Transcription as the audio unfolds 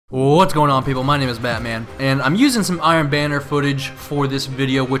What's going on, people? My name is Batman, and I'm using some Iron Banner footage for this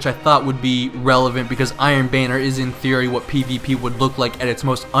video, which I thought would be relevant because Iron Banner is in theory what PvP would look like at its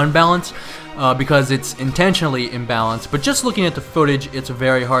most unbalanced, because it's intentionally imbalanced. But just looking at the footage, it's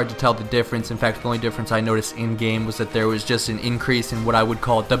very hard to tell the difference. In fact, the only difference I noticed in-game was that there was just an increase in what I would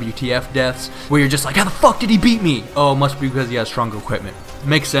call WTF deaths, where you're just like, how the fuck did he beat me? Oh, it must be because he has stronger equipment.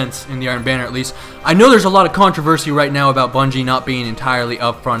 Makes sense in the Iron Banner, at least. I know there's a lot of controversy right now about Bungie not being entirely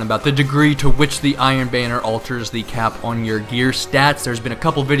upfront about the degree to which the Iron Banner alters the cap on your gear stats. There's been a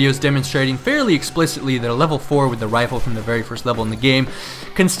couple videos demonstrating fairly explicitly that a level 4 with the rifle from the very first level in the game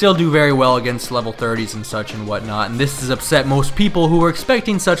can still do very well against level 30s and such and whatnot, and this has upset most people who were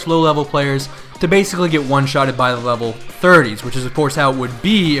expecting such low-level players to basically get one-shotted by the level 30s, which is of course how it would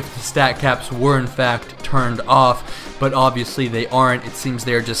be if the stat caps were in fact turned off, but obviously they aren't. It seems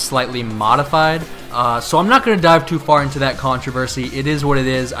they're just slightly modified. So I'm not going to dive too far into that controversy. It is what it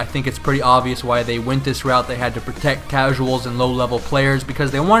is. I think it's pretty obvious why they went this route. They had to protect casuals and low-level players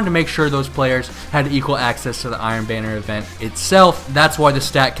because they wanted to make sure those players had equal access to the Iron Banner event itself. That's why the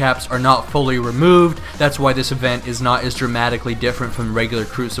stat caps are not fully removed. That's why this event is not as dramatically different from regular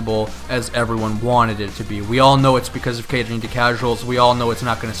Crucible as everyone wanted it to be. We all know it's because of catering to casuals. We all know it's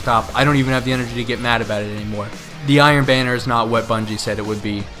not going to stop. I don't even have the energy to get mad about it anymore. The Iron Banner is not what Bungie said it would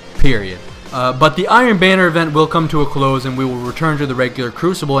be, period. But the Iron Banner event will come to a close and we will return to the regular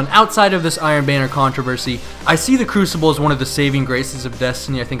Crucible, and outside of this Iron Banner controversy, I see the Crucible as one of the saving graces of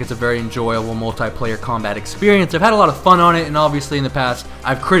Destiny. I think it's a very enjoyable multiplayer combat experience. I've had a lot of fun on it, and obviously in the past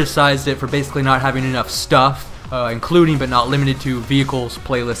I've criticized it for basically not having enough stuff, including but not limited to vehicles,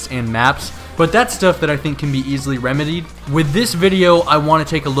 playlists, and maps. But that's stuff that I think can be easily remedied. With this video, I want to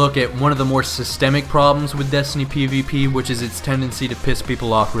take a look at one of the more systemic problems with Destiny PvP, which is its tendency to piss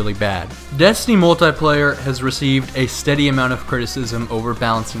people off really bad. Destiny multiplayer has received a steady amount of criticism over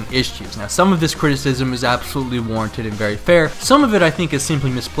balancing issues. Now, some of this criticism is absolutely warranted and very fair. Some of it I think is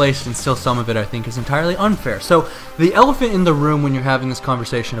simply misplaced, and still some of it I think is entirely unfair. So, the elephant in the room when you're having this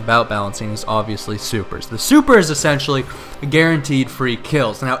conversation about balancing is obviously supers. The super is essentially guaranteed free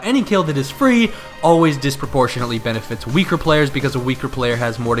kills. Now, any kill that is free always disproportionately benefits weaker players because a weaker player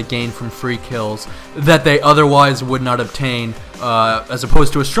has more to gain from free kills that they otherwise would not obtain, as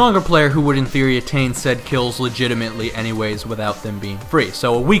opposed to a stronger player who would in theory attain said kills legitimately anyways without them being free.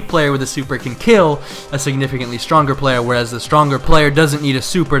 So a weak player with a super can kill a significantly stronger player, whereas the stronger player doesn't need a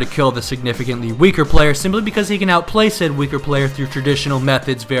super to kill the significantly weaker player simply because he can outplay said weaker player through traditional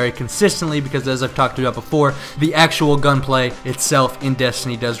methods very consistently, because as I've talked about before, the actual gunplay itself in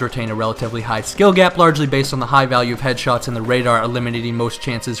Destiny does retain a relatively high skill gap, largely based on the high value of headshots and the radar eliminating most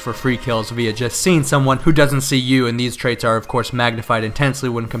chances for free kills via just seeing someone who doesn't see you, and these traits are of course magnified intensely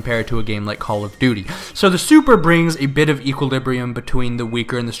when compared to a game like Call of Duty. So the super brings a bit of equilibrium between the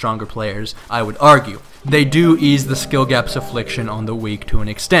weaker and the stronger players, I would argue. They do ease the skill gap's affliction on the weak to an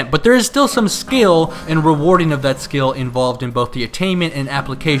extent, but there is still some skill and rewarding of that skill involved in both the attainment and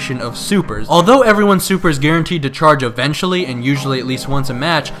application of supers. Although everyone's super is guaranteed to charge eventually, and usually at least once a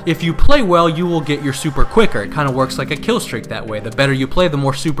match, if you play well, you will get your super quicker. It kind of works like a kill streak that way. The better you play, the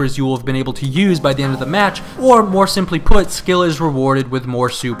more supers you will have been able to use by the end of the match, or more simply put, skill is rewarded with more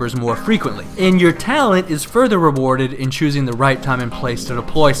supers more frequently. And your talent is further rewarded in choosing the right time and place to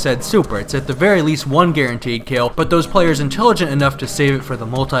deploy said super. It's at the very least one guaranteed kill, but those players intelligent enough to save it for the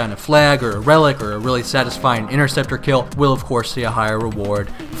multi on a flag or a relic or a really satisfying interceptor kill will of course see a higher reward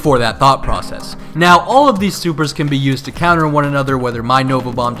for that thought process. Now, all of these supers can be used to counter one another, whether my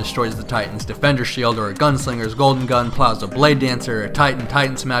Nova Bomb destroys the Titan's defender shield, or a Gunslinger's golden gun plows a Blade Dancer, or a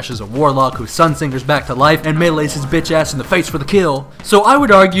Titan smashes a Warlock who Sunsingers back to life and melees his bitch ass in the face for the kill. So I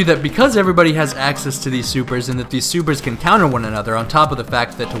would argue that because everybody has access to these supers and that these supers can counter one another, on top of the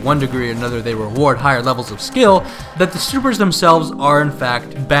fact that to one degree or another they reward higher levels of skill, that the supers themselves are in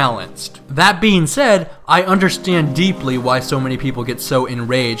fact balanced. That being said, I understand deeply why so many people get so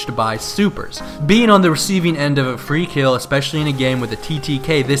enraged by supers. Being on the receiving end of a free kill, especially in a game with a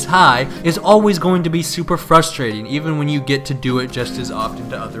TTK this high, is always going to be super frustrating, even when you get to do it just as often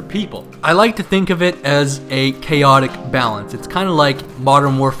to other people. I like to think of it as a chaotic balance. It's kind of like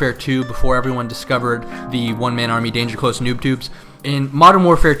Modern Warfare 2 before everyone discovered the one-man army danger close noob tubes. In Modern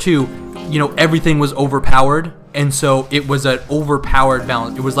Warfare 2, you know, everything was overpowered. And so it was an overpowered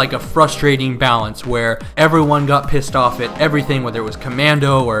balance. It was like a frustrating balance where everyone got pissed off at everything, whether it was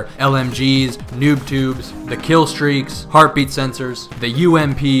commando or LMGs, noob tubes, the kill streaks, heartbeat sensors, the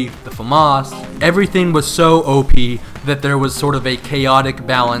UMP, the FAMAS. Everything was so OP that there was sort of a chaotic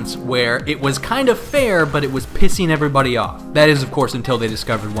balance where it was kind of fair, but it was pissing everybody off. That is, of course, until they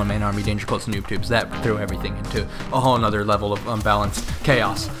discovered one-man army, danger close, noob tubes. That threw everything into a whole nother level of unbalanced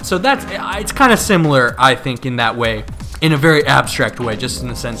chaos. So it's kind of similar, I think, in that way, in a very abstract way, just in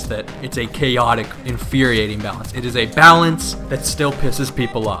the sense that it's a chaotic, infuriating balance. It is a balance that still pisses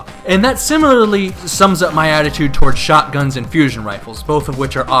people off. And that similarly sums up my attitude towards shotguns and fusion rifles, both of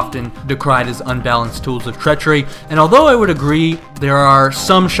which are often decried as unbalanced tools of treachery. And although I would agree there are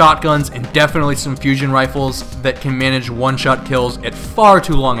some shotguns and definitely some fusion rifles that can manage one-shot kills at far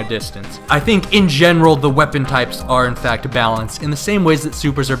too long a distance, I think in general the weapon types are in fact balanced in the same ways that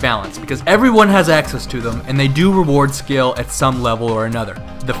supers are balanced, because everyone has access to them and they do reward skill at some level or another.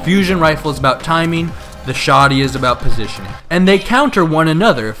 The fusion rifle is about timing, the shoddy is about positioning. And they counter one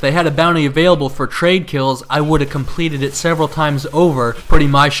another. If they had a bounty available for trade kills, I would have completed it several times over,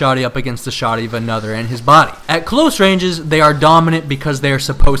 putting my shoddy up against the shoddy of another and his body. At close ranges, they are dominant because they are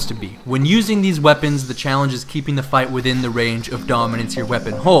supposed to be. When using these weapons, the challenge is keeping the fight within the range of dominance your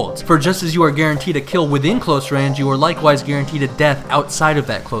weapon holds. For just as you are guaranteed a kill within close range, you are likewise guaranteed a death outside of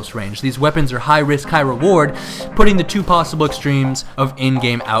that close range. These weapons are high risk, high reward, putting the two possible extremes of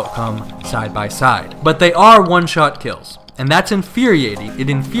in-game outcome side by side. But they are one-shot kills, and that's infuriating. It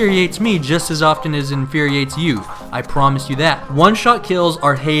infuriates me just as often as it infuriates you. I promise you that. One-shot kills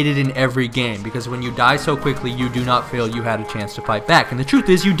are hated in every game because when you die so quickly, you do not feel you had a chance to fight back. And the truth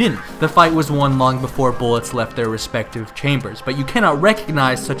is, you didn't. The fight was won long before bullets left their respective chambers. But you cannot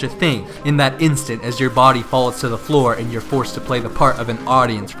recognize such a thing in that instant as your body falls to the floor and you're forced to play the part of an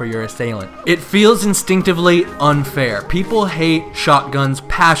audience for your assailant. It feels instinctively unfair. People hate shotguns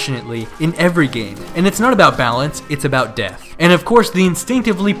passionately in every game. And it's not about balance, it's about death. And of course, the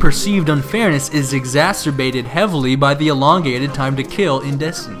instinctively perceived unfairness is exacerbated heavily by the elongated time to kill in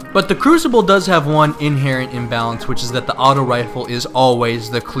Destiny. But the Crucible does have one inherent imbalance, which is that the auto rifle is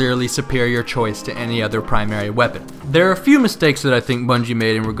always the clearly superior choice to any other primary weapon. There are a few mistakes that I think Bungie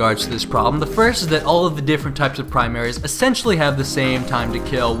made in regards to this problem. The first is that all of the different types of primaries essentially have the same time to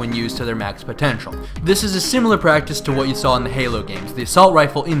kill when used to their max potential. This is a similar practice to what you saw in the Halo games. The assault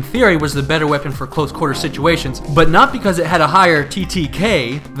rifle, in theory, was the better weapon for close quarter situations, but not because it had a higher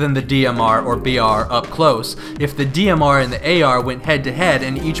TTK than the DMR or BR up close. If the DMR and the AR went head to head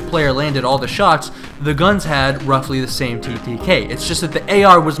and each player landed all the shots, the guns had roughly the same TTK. It's just that the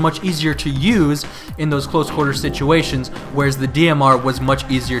AR was much easier to use in those close quarter situations, whereas the DMR was much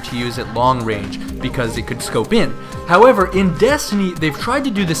easier to use at long range because it could scope in. However, in Destiny, they've tried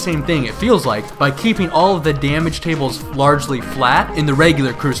to do the same thing, it feels like, by keeping all of the damage tables largely flat in the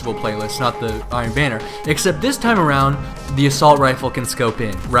regular Crucible playlist, not the Iron Banner, except this time around, the assault rifle can scope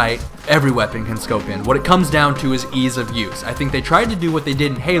in, right? Every weapon can scope in. What it comes down to is ease of use. I think they tried to do what they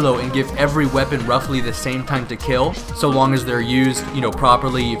did in Halo and give every weapon roughly the same time to kill, so long as they're used,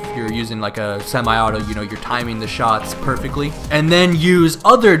 properly. If you're using like a semi-auto, you're timing the shots perfectly. And then use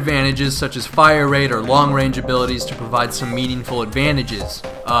other advantages such as fire rate or long-range abilities to provide some meaningful advantages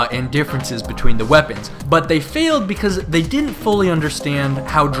and differences between the weapons. But they failed because they didn't fully understand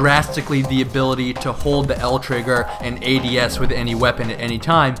how drastically the ability to hold the L trigger and ADS with any weapon at any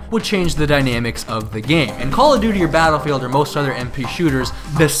time would change the dynamics of the game. In Call of Duty or Battlefield or most other MP shooters,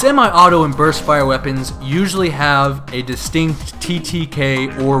 the semi-auto and burst fire weapons usually have a distinct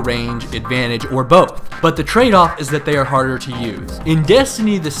TTK or range advantage, or both. But the trade-off is that they are harder to use. In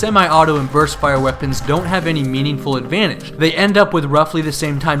Destiny, the semi-auto and burst fire weapons don't have any meaningful advantage. They end up with roughly the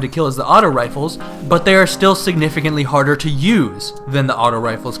same time to kill as the auto rifles, but they are still significantly harder to use than the auto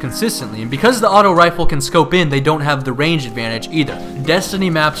rifles consistently. And because the auto rifle can scope in, they don't have the range advantage either. Destiny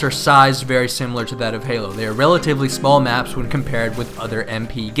maps are sized very similar to that of Halo. They are relatively small maps when compared with other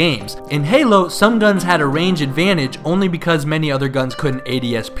MP games. In Halo, some guns had a range advantage only because many other guns couldn't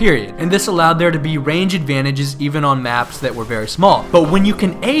ADS period, and this allowed there to be range advantages even on maps that were very small. But when you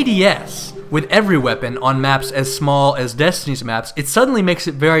can ADS with every weapon on maps as small as Destiny's maps, it suddenly makes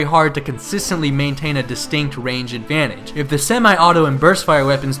it very hard to consistently maintain a distinct range advantage. If the semi-auto and burst fire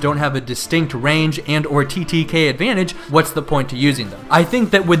weapons don't have a distinct range and or TTK advantage, what's the point to using them? I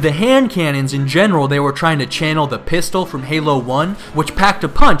think that with the hand cannons in general, they were trying to channel the pistol from Halo 1, which packed a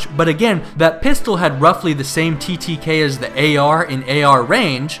punch, but again, that pistol had roughly the same TTK as the AR in AR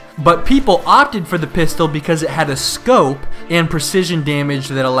range, But people opted for the pistol because it had a scope and precision damage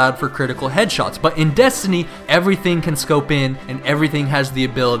that allowed for critical headshots. But in Destiny, everything can scope in and everything has the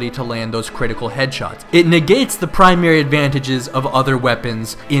ability to land those critical headshots. It negates the primary advantages of other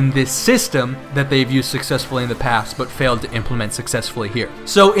weapons in this system that they've used successfully in the past but failed to implement successfully here.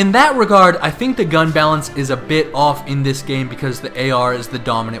 So in that regard, I think the gun balance is a bit off in this game because the AR is the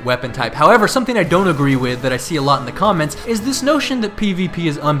dominant weapon type. However, something I don't agree with that I see a lot in the comments is this notion that PvP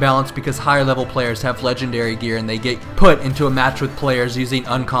is unbalanced because higher level players have legendary gear and they get put into a match with players using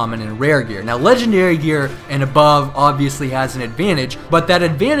uncommon and rare gear. Now, legendary gear and above obviously has an advantage, but that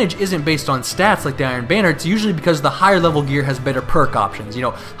advantage isn't based on stats like the Iron Banner. It's usually because the higher level gear has better perk options. You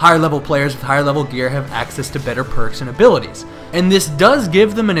know, higher level players with higher level gear have access to better perks and abilities. And this does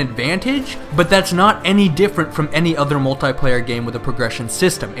give them an advantage, but that's not any different from any other multiplayer game with a progression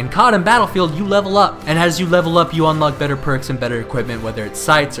system. In COD and Battlefield, you level up, and as you level up, you unlock better perks and better equipment, whether it's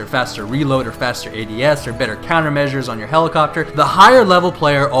sights or faster reload or faster ADS or better countermeasures on your helicopter. The higher level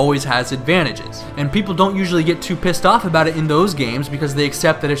player always has advantages, and people don't usually get too pissed off about it in those games because they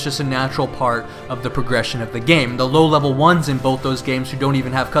accept that it's just a natural part of the progression of the game. The low level ones in both those games who don't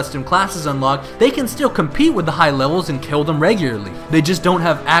even have custom classes unlocked, they can still compete with the high levels and kill them regularly. They just don't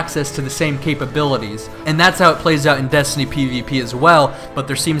have access to the same capabilities, and that's how it plays out in Destiny PvP as well, but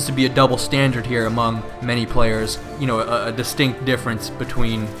there seems to be a double standard here among many players, you know, a distinct difference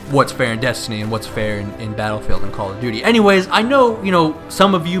between what's fair in Destiny and what's fair in Battlefield and Call of Duty. Anyways, I know, you know,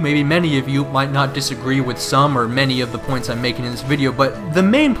 some of you, maybe many of you, might not disagree with some or many of the points I'm making in this video, but the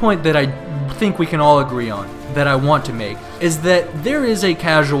main point that I think we can all agree on, that I want to make, is that there is a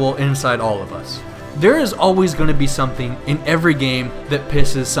casual inside all of us. There is always going to be something in every game that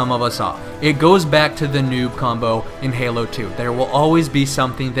pisses some of us off. It goes back to the noob combo in Halo 2. There will always be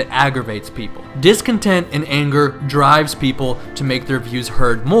something that aggravates people. Discontent and anger drives people to make their views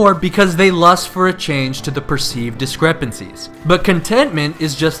heard more because they lust for a change to the perceived discrepancies. But contentment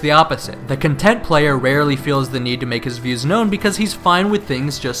is just the opposite. The content player rarely feels the need to make his views known because he's fine with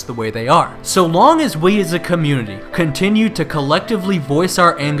things just the way they are. So long as we as a community continue to collectively voice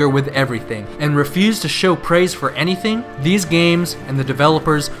our anger with everything and refuse to show praise for anything, these games and the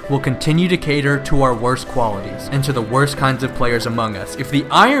developers will continue to cater to our worst qualities and to the worst kinds of players among us. If the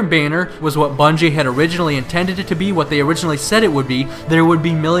Iron Banner was what Bungie had originally intended it to be, what they originally said it would be, there would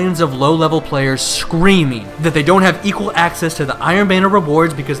be millions of low-level players screaming that they don't have equal access to the Iron Banner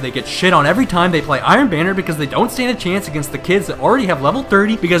rewards because they get shit on every time they play Iron Banner, because they don't stand a chance against the kids that already have level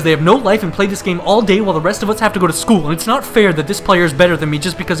 30, because they have no life and play this game all day while the rest of us have to go to school, and it's not fair that this player is better than me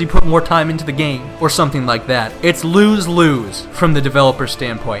just because he put more time into the game, or something like that. It's lose-lose from the developer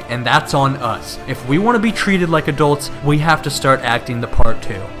standpoint, and that's on us. If we want to be treated like adults, we have to start acting the part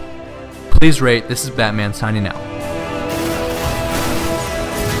too. Please rate. This is Batman signing out.